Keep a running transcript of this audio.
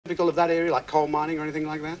Typical of that area, like coal mining or anything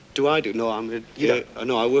like that? Do I do? No,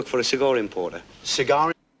 no, I work for a cigar importer.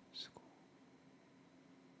 Cigar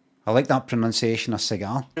I like that pronunciation, a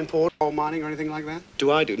cigar. importer, coal mining or anything like that?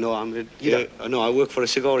 Do I do? No, no, I work for a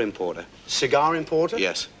cigar importer. Cigar importer?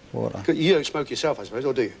 Yes. Water. You don't smoke yourself, I suppose,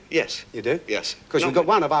 or do you? Yes. You do? Yes. Because we've got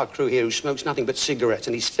one of our crew here who smokes nothing but cigarettes,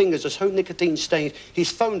 and his fingers are so nicotine stained,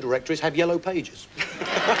 his phone directories have yellow pages.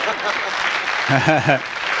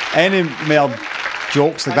 Any more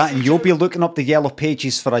jokes like that, and you'll be looking up the yellow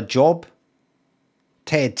pages for a job?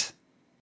 Ted.